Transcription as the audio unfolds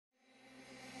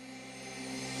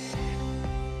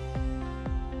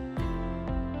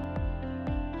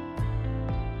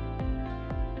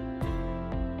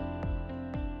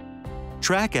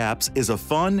Track Apps is a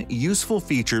fun, useful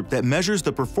feature that measures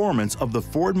the performance of the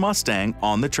Ford Mustang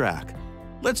on the track.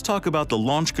 Let's talk about the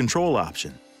launch control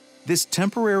option. This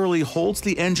temporarily holds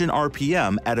the engine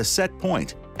RPM at a set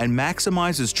point and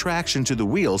maximizes traction to the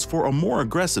wheels for a more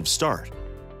aggressive start.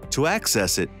 To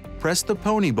access it, press the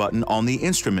pony button on the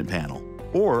instrument panel,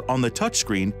 or on the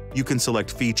touchscreen you can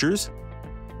select Features,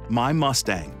 My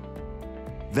Mustang.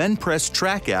 Then press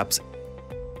Track Apps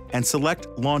and select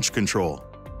Launch Control.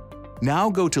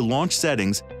 Now go to Launch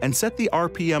Settings and set the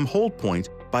RPM hold point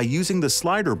by using the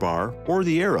slider bar or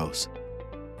the arrows.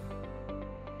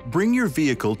 Bring your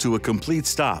vehicle to a complete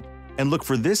stop and look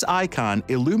for this icon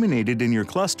illuminated in your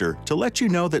cluster to let you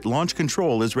know that launch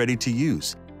control is ready to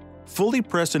use. Fully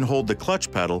press and hold the clutch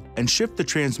pedal and shift the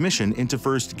transmission into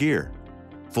first gear.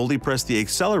 Fully press the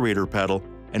accelerator pedal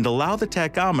and allow the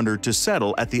tachometer to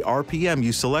settle at the RPM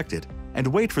you selected and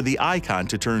wait for the icon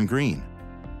to turn green.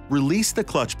 Release the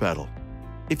clutch pedal.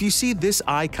 If you see this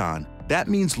icon, that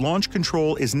means launch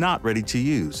control is not ready to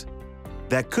use.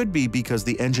 That could be because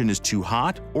the engine is too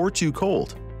hot or too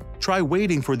cold. Try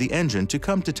waiting for the engine to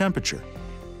come to temperature.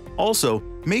 Also,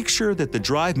 make sure that the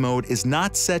drive mode is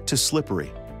not set to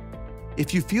slippery.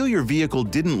 If you feel your vehicle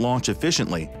didn't launch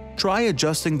efficiently, try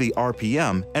adjusting the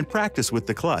RPM and practice with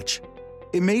the clutch.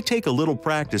 It may take a little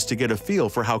practice to get a feel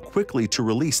for how quickly to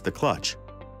release the clutch.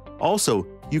 Also,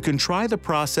 you can try the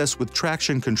process with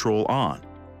traction control on.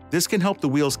 This can help the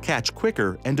wheels catch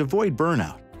quicker and avoid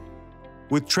burnout.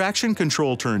 With traction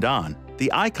control turned on,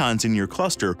 the icons in your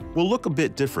cluster will look a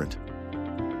bit different.